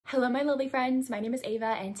Hello, my lovely friends. My name is Ava,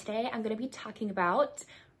 and today I'm going to be talking about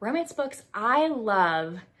romance books I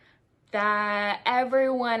love that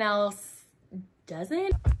everyone else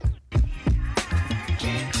doesn't.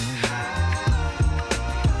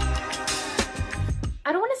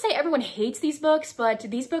 I don't want to say everyone hates these books, but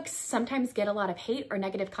these books sometimes get a lot of hate or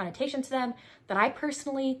negative connotation to them that I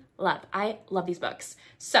personally love. I love these books.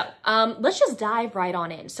 So let's just dive right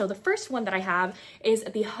on in. So the first one that I have is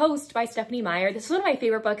The Host by Stephenie Meyer. This is one of my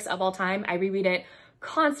favorite books of all time. I reread it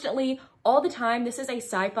constantly, all the time. This is a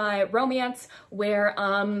sci-fi romance where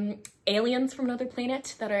aliens from another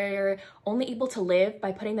planet that are only able to live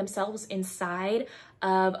by putting themselves inside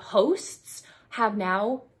of hosts have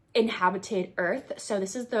now inhabited Earth. So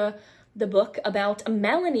this is the book about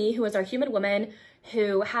Melanie, who is our human woman,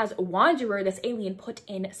 who has Wanderer, this alien, put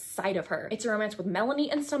inside of her. It's a romance with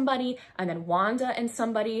Melanie and somebody, and then Wanda and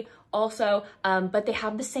somebody also, but they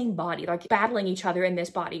have the same body. They're like battling each other in this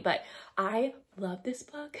body, but I love this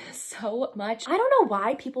book so much. I don't know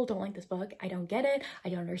why people don't like this book. I don't get it. I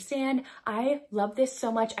don't understand. I love this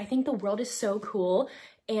so much. I think the world is so cool.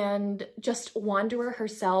 And just Wanderer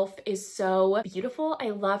herself is so beautiful.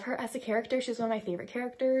 I love her as a character. She's one of my favorite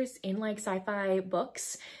characters in like sci-fi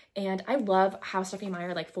books. And I love how Stephenie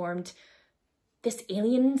Meyer like formed this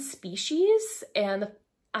alien species. And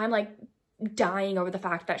I'm like dying over the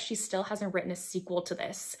fact that she still hasn't written a sequel to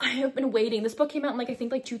this. I have been waiting. This book came out in like, I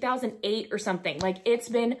think like 2008 or something. Like it's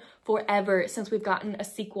been forever since we've gotten a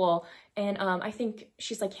sequel. And I think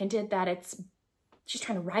she's like hinted that she's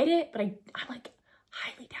trying to write it, but I'm like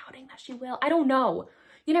highly doubting that she will. I don't know.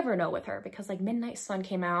 You never know with her because like Midnight Sun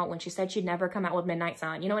came out when she said she'd never come out with Midnight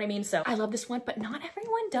Sun. You know what I mean? So I love this one, but not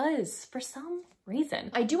everyone does for some reason.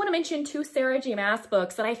 I do want to mention two Sarah J. Maas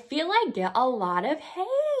books that I feel like get a lot of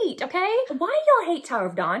hate, okay? Why y'all hate Tower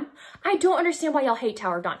of Dawn? I don't understand why y'all hate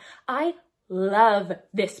Tower of Dawn. I love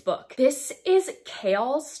this book. This is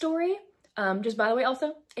Kale's story. Just by the way,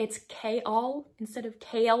 also, it's Kale instead of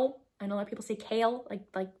kale. I know a lot of people say kale,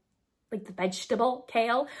 like the vegetable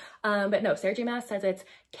kale, but no, Sarah J. Maas says it's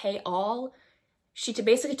Kale. She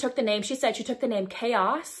basically took the name, she said she took the name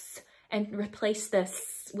Chaos and replaced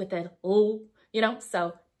this with an O, you know,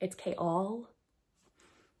 so it's Kale.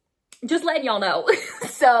 Just letting y'all know.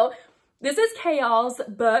 So this is Kale's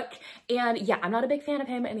book, and yeah, I'm not a big fan of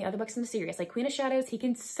him and the other books in the series. Like Queen of Shadows, he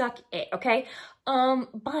can suck it, okay?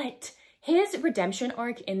 But his redemption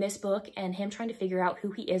arc in this book and him trying to figure out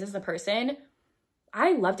who he is as a person,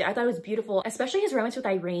 I loved it. I thought it was beautiful, especially his romance with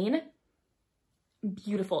Irene.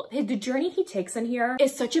 Beautiful. The journey he takes in here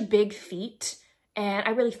is such a big feat, and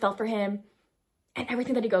I really felt for him and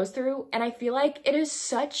everything that he goes through. And I feel like it is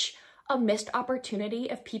such a missed opportunity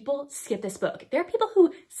if people skip this book. There are people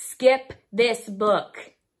who skip this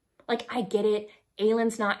book. Like, I get it.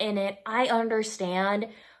 Aylin's not in it. I understand,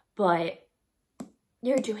 but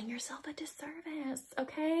you're doing yourself a disservice,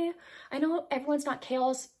 okay? I know everyone's not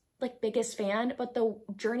Kale's like biggest fan, but the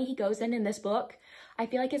journey he goes in this book, I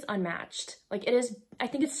feel like is unmatched. Like it is, I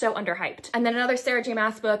think it's so underhyped. And then another Sarah J.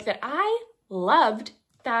 Maas book that I loved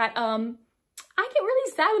that I get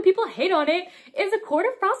really sad when people hate on it is A Court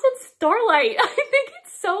of Frost and Starlight. I think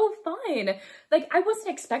it's so fun. Like I wasn't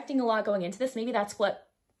expecting a lot going into this. Maybe that's what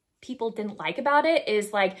people didn't like about it,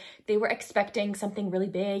 is like they were expecting something really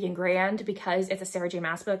big and grand because it's a Sarah J.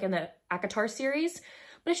 Maas book in the ACOTAR series.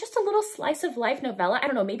 But it's just a little slice of life novella. I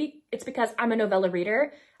don't know, maybe it's because I'm a novella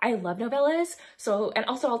reader. I love novellas. So, and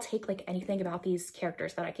also I'll take like anything about these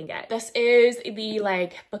characters that I can get. This is the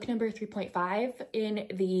like book number 3.5 in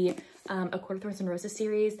the A Court of Thorns and Roses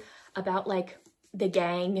series about like the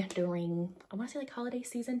gang during, I want to say like holiday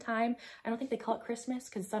season time. I don't think they call it Christmas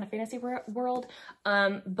because it's not a fantasy world.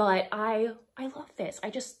 But I love this.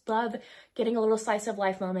 I just love getting a little slice of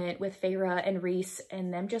life moment with Feyre and Rhys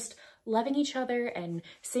and them just loving each other and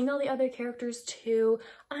seeing all the other characters too.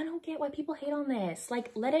 I don't get why people hate on this. Like,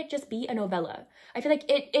 let it just be a novella. I feel like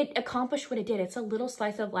it accomplished what it did. It's a little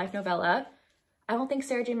slice of life novella. I don't think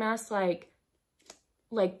Sarah J. Maas like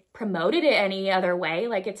promoted it any other way.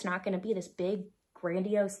 Like, it's not going to be this big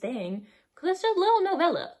grandiose thing because it's just a little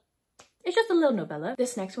novella. It's just a little novella.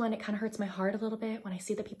 This next one, it kind of hurts my heart a little bit when I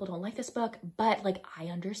see that people don't like this book, but like I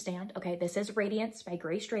understand. Okay, this is Radiance by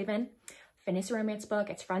Grace Draven. Fantasy romance book.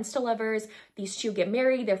 It's friends to lovers. These two get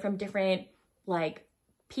married. They're from different like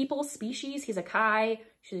people, species. He's a Kai.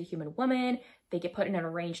 She's a human woman. They get put in an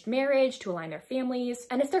arranged marriage to align their families.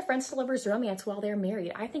 And it's their friends to lovers romance while they're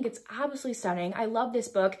married. I think it's absolutely stunning. I love this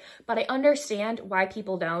book, but I understand why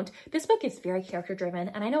people don't. This book is very character driven.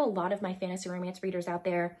 And I know a lot of my fantasy romance readers out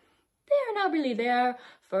there they're not really there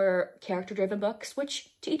for character-driven books, which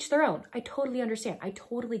to each their own. I totally understand. I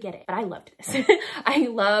totally get it. But I loved this. I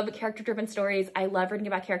love character-driven stories. I love reading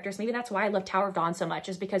about characters. Maybe that's why I love Tower of Dawn so much,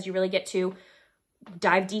 is because you really get to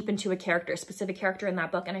dive deep into a character, a specific character in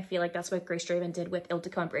that book. And I feel like that's what Grace Draven did with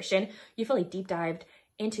Ildiko and Brishan. You feel like deep dived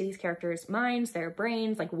into these characters' minds, their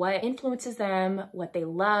brains, like what influences them, what they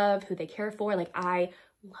love, who they care for. Like, I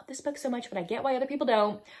love this book so much, but I get why other people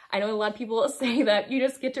don't. I know a lot of people say that you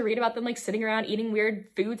just get to read about them like sitting around eating weird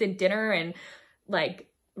foods and dinner, and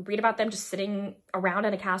like read about them just sitting around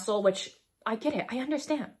in a castle, which I get it. I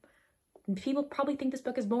understand. People probably think this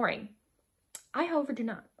book is boring. I, however, do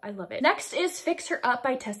not. I love it. Next is Fix Her Up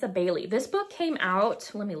by Tessa Bailey. This book came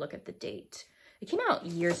out, let me look at the date. It came out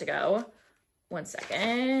years ago. One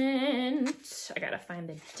second. I gotta find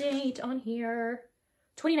the date on here.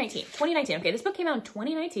 2019. Okay, this book came out in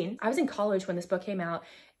 2019. I was in college when this book came out,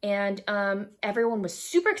 and everyone was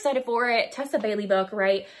super excited for it. Tessa Bailey book,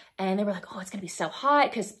 right? And they were like, oh, it's gonna be so hot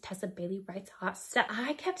because Tessa Bailey writes hot stuff.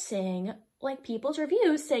 I kept seeing like people's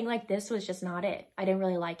reviews saying like this was just not it. I didn't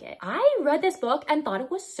really like it. I read this book and thought it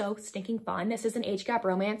was so stinking fun. This is an age gap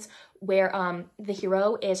romance where the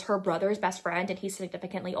hero is her brother's best friend and he's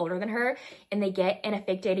significantly older than her, and they get in a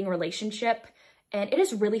fake dating relationship, and it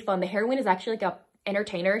is really fun. The heroine is actually like a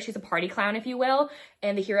entertainer. She's a party clown, if you will,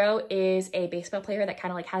 and the hero is a baseball player that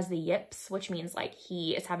kind of like has the yips, which means like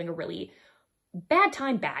he is having a really bad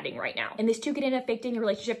time batting right now. And these two get in a fake dating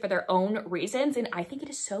relationship for their own reasons, and I think it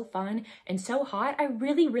is so fun and so hot. I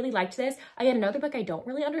really, really liked this. Again, another book I don't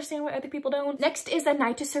really understand why other people don't. Next is A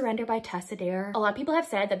Night to Surrender by Tessa Dare. A lot of people have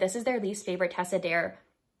said that this is their least favorite Tessa Dare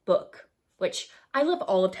book, which I love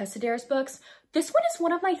all of Tessa Dare's books. This one is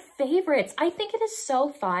one of my favorites. I think it is so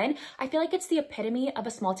fun. I feel like it's the epitome of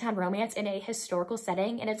a small town romance in a historical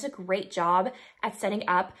setting, and it's a great job at setting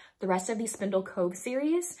up the rest of the Spindle Cove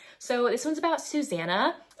series. So this one's about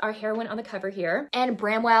Susanna, our heroine on the cover here, and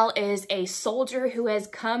Bramwell is a soldier who has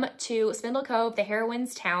come to Spindle Cove, the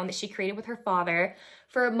heroine's town that she created with her father,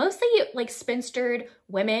 for mostly like spinstered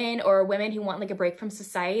women or women who want like a break from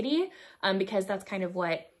society, because that's kind of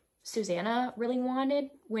what Susanna really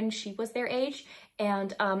wanted when she was their age.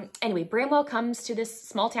 And anyway, Bramwell comes to this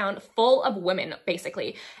small town full of women,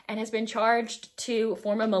 basically, and has been charged to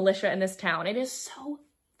form a militia in this town. It is so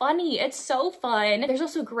funny. It's so fun. There's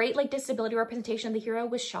also great like disability representation. The hero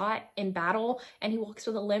was shot in battle and he walks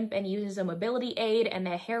with a limp and uses a mobility aid, and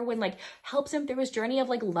the heroine like helps him through his journey of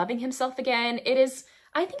like loving himself again. It is,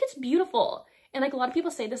 I think it's beautiful. And like a lot of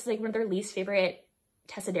people say this is like one of their least favorite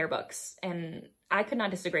Tessa Dare books, and I could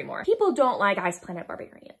not disagree more. People don't like Ice Planet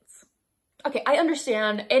Barbarians. Okay, I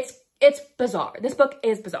understand. It's bizarre. This book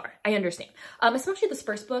is bizarre. I understand. Especially this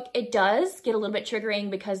first book. It does get a little bit triggering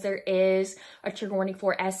because there is a trigger warning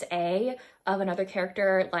for SA of another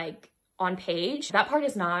character like on page. That part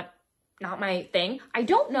is not my thing. I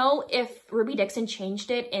don't know if Ruby Dixon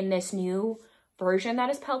changed it in this new version that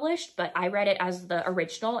is published, but I read it as the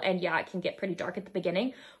original, and yeah, it can get pretty dark at the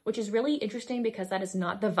beginning, which is really interesting because that is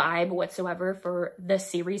not the vibe whatsoever for the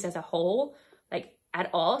series as a whole, like at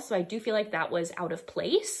all. So I do feel like that was out of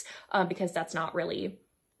place because that's not really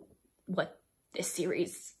what this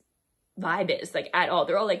series vibe is like at all.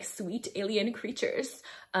 They're all like sweet alien creatures,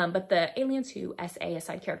 but the aliens who SA, a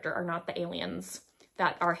side character, are not the aliens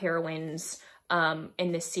that our heroines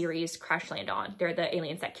in this series crash land on. They're the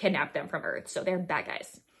aliens that kidnap them from Earth, so they're bad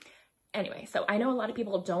guys. Anyway, so I know a lot of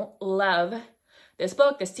people don't love this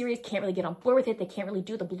book, this series, can't really get on board with it. They can't really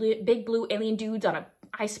do the big blue alien dudes on an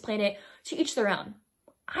ice planet. To each their own.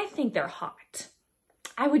 I think they're hot.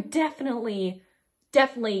 I would definitely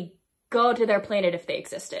go to their planet if they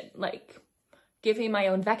existed. Like, give me my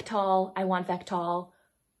own Vectol. I want Vectol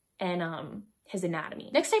and his anatomy.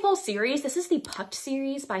 Next type series, this is the Pucked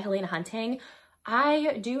series by Helena Hunting.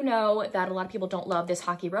 I do know that a lot of people don't love this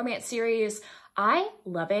hockey romance series. I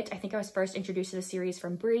love it. I think I was first introduced to the series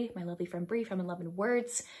from Brie, my lovely friend Brie from unpopular.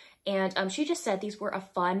 And she just said these were a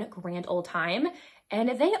fun, grand old time. And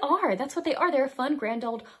they are. That's what they are. They're a fun, grand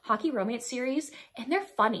old hockey romance series, and they're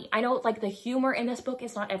funny. I know like the humor in this book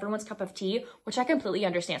is not everyone's cup of tea, which I completely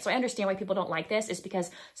understand. So I understand why people don't like this, is because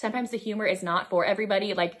sometimes the humor is not for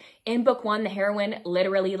everybody. Like in book one, the heroine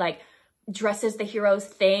literally like dresses the hero's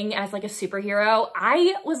thing as like a superhero.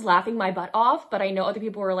 I was laughing my butt off, but I know other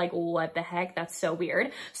people were like, what the heck? That's so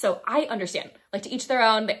weird. So I understand, like to each their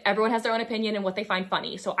own. Everyone has their own opinion and what they find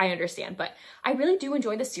funny. So I understand, but I really do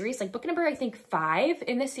enjoy this series. Like book number, I think 5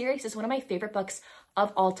 in this series is one of my favorite books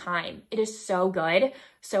of all time. It is so good.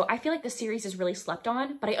 So I feel like the series is really slept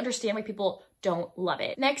on, but I understand why people don't love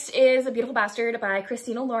it. Next is A Beautiful Bastard by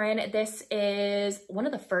Christina Lauren. This is one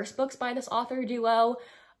of the first books by this author duo.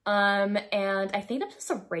 And I think that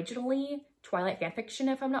was originally Twilight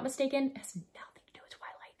fanfiction, if I'm not mistaken. It has nothing to do with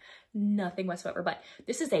Twilight, nothing whatsoever. But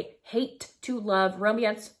this is a hate to love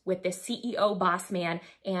romance with this CEO boss man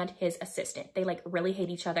and his assistant. They like really hate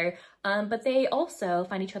each other, but they also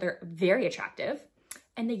find each other very attractive,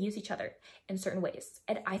 and they use each other in certain ways.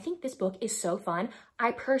 And I think this book is so fun.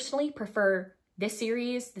 I personally prefer this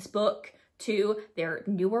series, this book, to their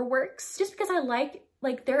newer works, just because I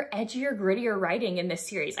like their edgier, grittier writing in this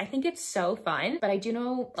series. I think it's so fun, but I do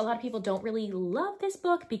know a lot of people don't really love this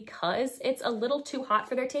book because it's a little too hot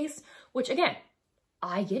for their taste, which again,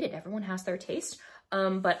 I get it, everyone has their taste.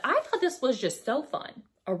 But I thought this was just so fun,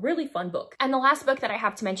 a really fun book. And the last book that I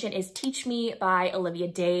have to mention is Teach Me by Olivia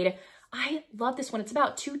Dade. I love this one. It's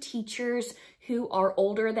about two teachers who are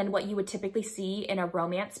older than what you would typically see in a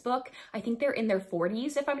romance book. I think they're in their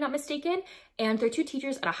 40s, if I'm not mistaken. And they're two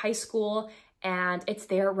teachers at a high school, and it's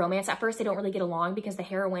their romance. At first, they don't really get along because the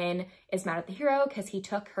heroine is mad at the hero because he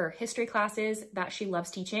took her history classes that she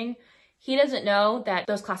loves teaching. He doesn't know that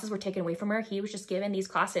those classes were taken away from her. He was just given these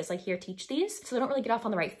classes, like, here, teach these. So they don't really get off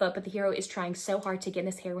on the right foot, but the hero is trying so hard to get in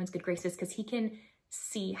this heroine's good graces because he can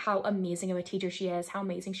see how amazing of a teacher she is, how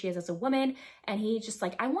amazing she is as a woman. And he's just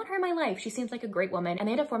like, I want her in my life. She seems like a great woman. And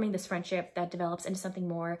they end up forming this friendship that develops into something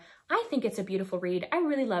more. I think it's a beautiful read. I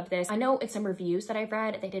really love this. I know in some reviews that I've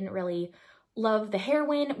read, they didn't really love the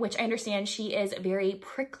heroine, which I understand. She is very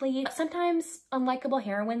prickly. Sometimes unlikable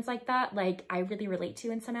heroines like that, like, I really relate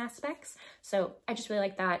to in some aspects. So I just really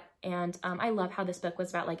like that. And I love how this book was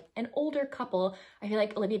about like an older couple. I feel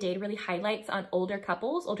like Olivia Dade really highlights on older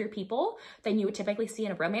couples, older people than you would typically see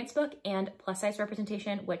in a romance book, and plus size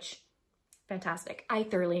representation, which fantastic. I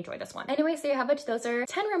thoroughly enjoyed this one. Anyways, there you have it. Those are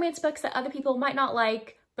 10 romance books that other people might not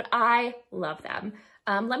like, but I love them.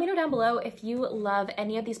 Let me know down below if you love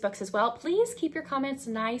any of these books as well. Please keep your comments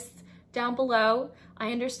nice down below.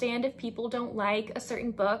 I understand if people don't like a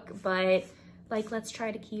certain book, but like, let's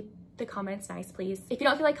try to keep the comments nice, please. If you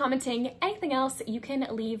don't feel like commenting anything else, you can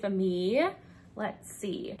leave me, let's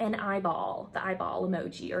see, an eyeball, the eyeball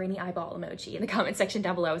emoji, or any eyeball emoji in the comment section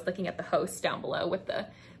down below. I was looking at the host down below with the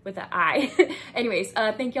eye. Anyways,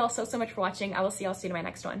 thank you all so much for watching. I will see y'all soon in my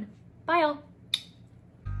next one. Bye y'all.